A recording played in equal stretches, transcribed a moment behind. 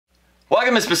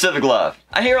Welcome to Specific Love.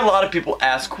 I hear a lot of people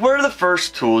ask, what are the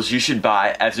first tools you should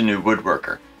buy as a new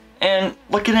woodworker? And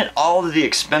looking at all of the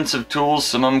expensive tools,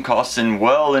 some of them costing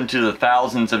well into the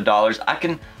thousands of dollars, I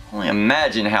can only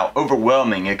imagine how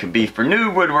overwhelming it can be for new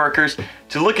woodworkers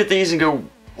to look at these and go,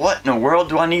 what in the world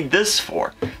do I need this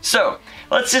for? So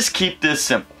let's just keep this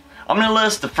simple. I'm going to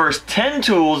list the first 10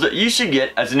 tools that you should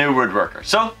get as a new woodworker.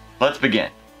 So let's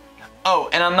begin. Oh,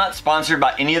 and I'm not sponsored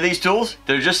by any of these tools.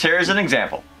 They're just here as an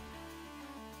example.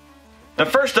 Now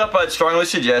first up, I'd strongly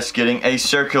suggest getting a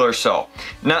circular saw.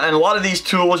 Now in a lot of these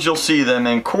tools you'll see them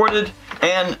in corded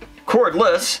and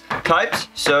cordless types,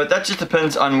 so that just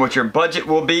depends on what your budget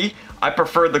will be. I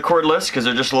prefer the cordless because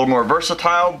they're just a little more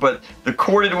versatile, but the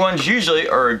corded ones usually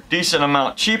are a decent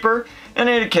amount cheaper. In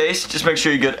any case, just make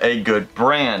sure you get a good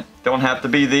brand. Don't have to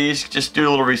be these, just do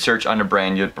a little research on the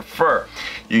brand you'd prefer.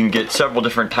 You can get several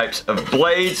different types of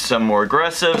blades, some more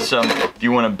aggressive, some if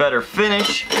you want a better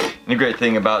finish. And the great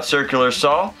thing about circular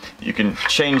saw, you can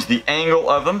change the angle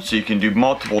of them, so you can do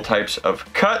multiple types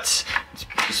of cuts,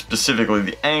 specifically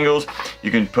the angles.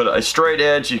 You can put a straight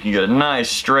edge, you can get a nice,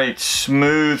 straight,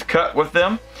 smooth cut with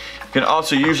them. You can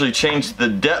also usually change the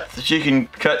depth, so you can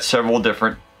cut several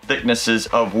different thicknesses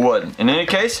of wood. In any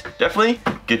case, definitely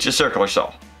get your circular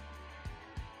saw.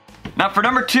 Now for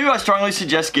number 2, I strongly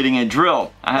suggest getting a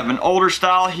drill. I have an older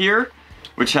style here,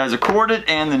 which has a corded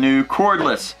and the new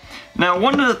cordless. Now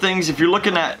one of the things, if you're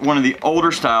looking at one of the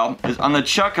older style, is on the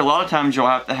chuck a lot of times you'll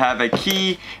have to have a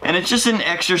key, and it's just an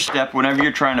extra step whenever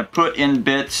you're trying to put in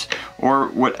bits or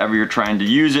whatever you're trying to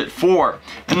use it for.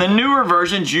 In the newer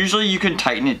versions, usually you can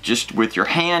tighten it just with your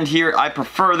hand here. I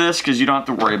prefer this because you don't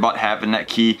have to worry about having that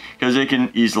key because it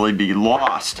can easily be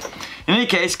lost. In any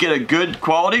case, get a good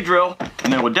quality drill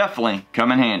and it will definitely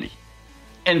come in handy.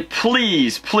 And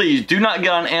please, please do not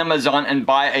get on Amazon and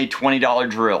buy a $20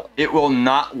 drill. It will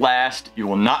not last. You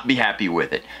will not be happy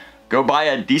with it. Go buy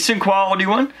a decent quality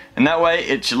one, and that way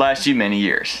it should last you many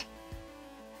years.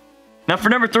 Now for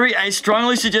number 3, I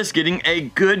strongly suggest getting a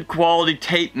good quality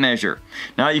tape measure.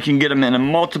 Now you can get them in a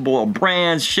multiple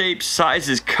brands, shapes,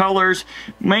 sizes, colors.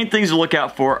 Main things to look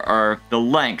out for are the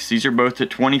lengths. These are both at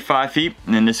 25 feet,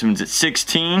 and then this one's at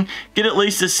 16. Get at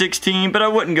least a 16, but I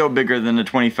wouldn't go bigger than the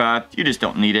 25. You just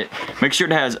don't need it. Make sure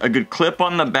it has a good clip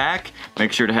on the back.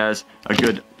 Make sure it has a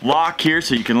good lock here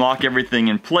so you can lock everything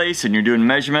in place and you're doing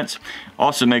measurements.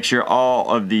 Also make sure all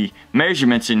of the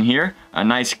measurements in here are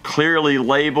nice, clearly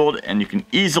labeled, and you can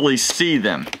easily see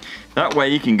them. That way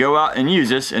you can go out and use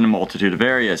this in a multitude of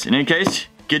areas. In any case,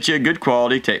 get you a good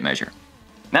quality tape measure.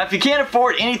 Now if you can't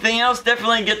afford anything else,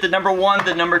 definitely get the number 1,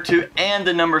 the number 2, and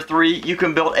the number 3. You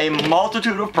can build a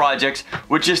multitude of projects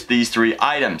with just these 3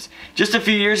 items. Just a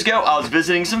few years ago, I was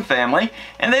visiting some family,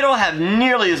 and they don't have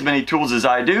nearly as many tools as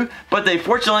I do, but they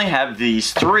fortunately have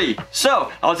these 3.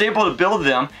 So I was able to build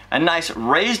them a nice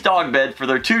raised dog bed for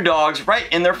their 2 dogs right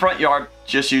in their front yard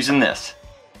just using this.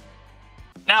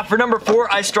 Now for number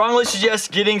 4, I strongly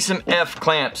suggest getting some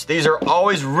F-clamps. These are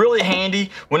always really handy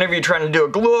whenever you're trying to do a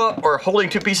glue up or holding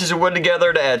 2 pieces of wood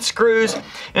together to add screws. In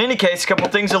any case, a couple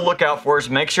things to look out for is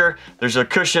make sure there's a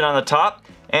cushion on the top,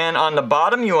 and on the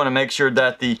bottom you want to make sure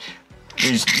that these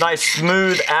nice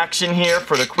smooth action here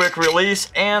for the quick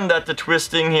release, and that the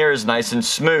twisting here is nice and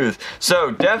smooth.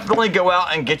 So definitely go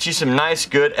out and get you some nice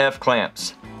good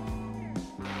F-clamps.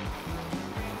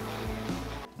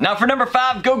 Now for number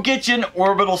 5, go get you an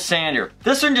orbital sander.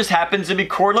 This one just happens to be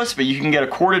cordless, but you can get a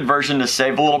corded version to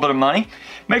save a little bit of money.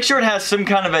 Make sure it has some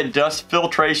kind of a dust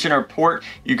filtration or port.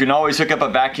 You can always hook up a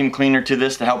vacuum cleaner to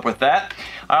this to help with that.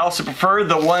 I also prefer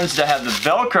the ones that have the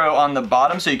Velcro on the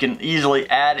bottom so you can easily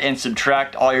add and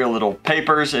subtract all your little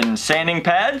papers and sanding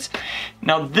pads.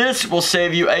 Now this will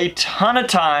save you a ton of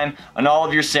time on all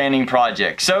of your sanding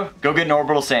projects. So go get an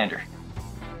orbital sander.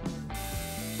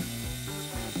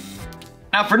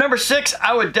 Now for number 6,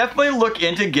 I would definitely look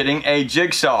into getting a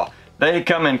jigsaw. They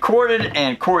come in corded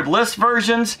and cordless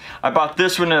versions. I bought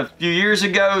this one a few years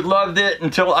ago, loved it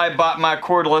until I bought my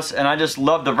cordless, and I just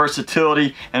love the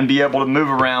versatility and be able to move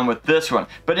around with this one.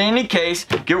 But in any case,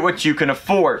 get what you can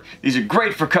afford. These are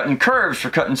great for cutting curves, for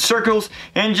cutting circles,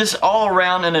 and just all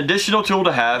around an additional tool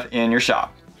to have in your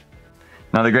shop.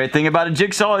 Now the great thing about a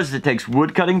jigsaw is it takes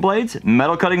wood cutting blades,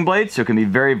 metal cutting blades, so it can be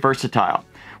very versatile.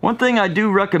 One thing I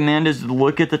do recommend is to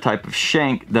look at the type of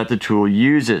shank that the tool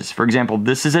uses. For example,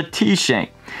 this is a T-shank.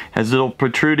 It has a little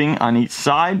protruding on each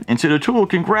side, and so the tool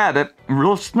can grab it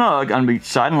real snug on each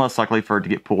side and less likely for it to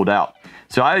get pulled out.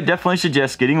 So I would definitely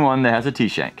suggest getting one that has a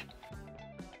T-shank.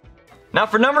 Now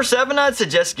for number 7, I'd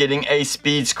suggest getting a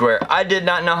speed square. I did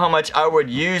not know how much I would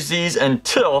use these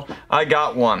until I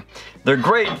got one. They're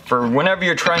great for whenever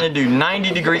you're trying to do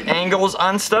 90-degree angles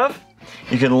on stuff.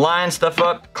 You can line stuff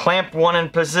up, clamp one in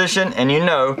position, and you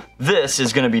know this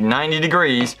is going to be 90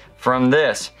 degrees from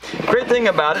this. Great thing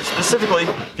about it, specifically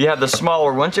if you have the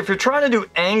smaller ones, if you're trying to do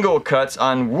angle cuts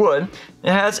on wood,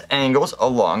 it has angles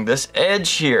along this edge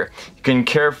here. You can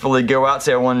carefully go out,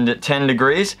 say I wanted it 10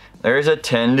 degrees, there's a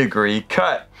 10-degree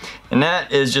cut. And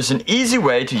that is just an easy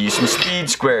way to use some speed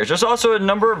squares. There's also a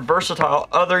number of versatile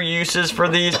other uses for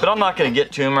these, but I'm not going to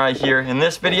get to them right here in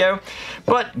this video.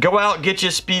 But go out, get you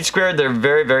a speed square, they're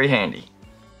very, very handy.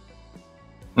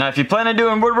 Now if you plan on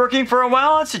doing woodworking for a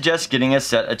while, I'd suggest getting a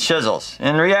set of chisels.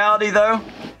 In reality though,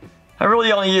 I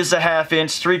really only use a 1/2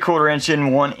 inch, 3/4 inch,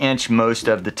 and 1 inch most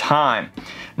of the time.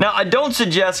 Now I don't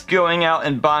suggest going out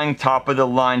and buying top of the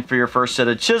line for your first set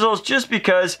of chisels just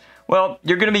because, well,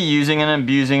 you're going to be using and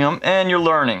abusing them and you're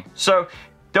learning. So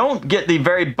don't get the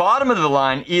very bottom of the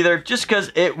line either, just because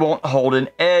it won't hold an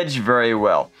edge very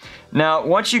well. Now,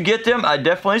 once you get them, I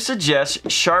definitely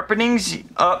suggest sharpening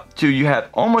up to you have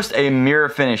almost a mirror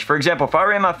finish. For example, if I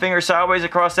ran my finger sideways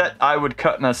across that, I would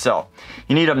cut myself.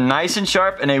 You need them nice and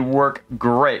sharp and they work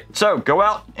great. So go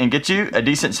out and get you a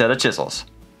decent set of chisels.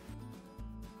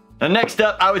 Now next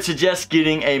up, I would suggest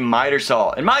getting a miter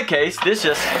saw. In my case, this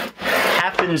just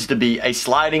happens to be a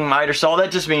sliding miter saw.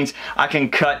 That just means I can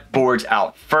cut boards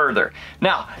out further.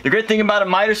 Now, the great thing about a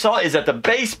miter saw is that the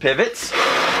base pivots,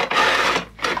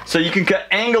 so you can cut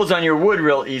angles on your wood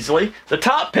real easily. The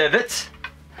top pivots,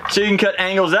 so you can cut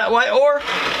angles that way, or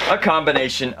a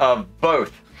combination of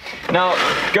both. Now,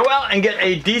 go out and get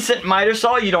a decent miter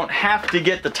saw. You don't have to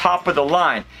get the top of the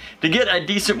line. To get a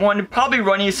decent one, it'd probably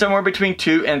run you somewhere between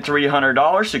 $200 and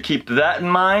 $300, so keep that in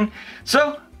mind.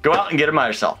 So, go out and get a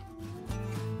miter saw.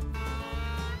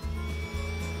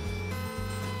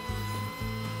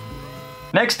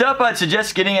 Next up, I'd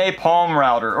suggest getting a palm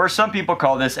router, or some people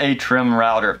call this a trim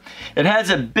router. It has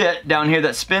a bit down here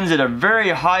that spins at a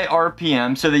very high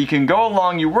RPM so that you can go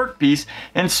along your workpiece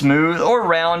and smooth or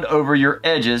round over your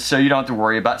edges so you don't have to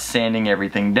worry about sanding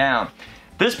everything down.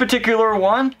 This particular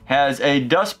one has a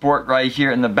dust port right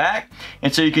here in the back,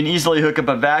 and so you can easily hook up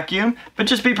a vacuum, but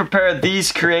just be prepared,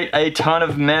 these create a ton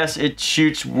of mess. It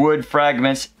shoots wood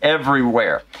fragments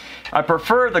everywhere. I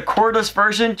prefer the cordless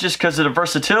version just because of the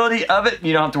versatility of it.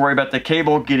 You don't have to worry about the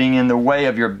cable getting in the way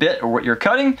of your bit or what you're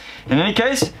cutting. In any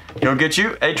case, you'll get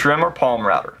you a trim or palm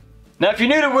router. Now if you're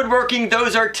new to woodworking,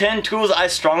 those are 10 tools I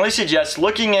strongly suggest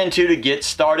looking into to get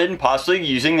started and possibly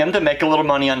using them to make a little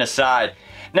money on the side.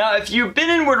 Now, if you've been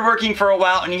in woodworking for a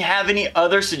while and you have any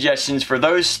other suggestions for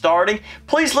those starting,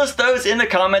 please list those in the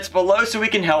comments below so we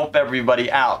can help everybody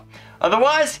out.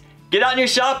 Otherwise, get out in your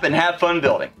shop and have fun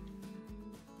building.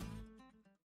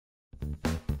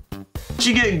 Once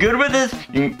you get good with it,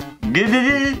 you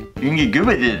can get good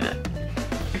with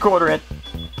it. Quarter in.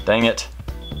 Dang it.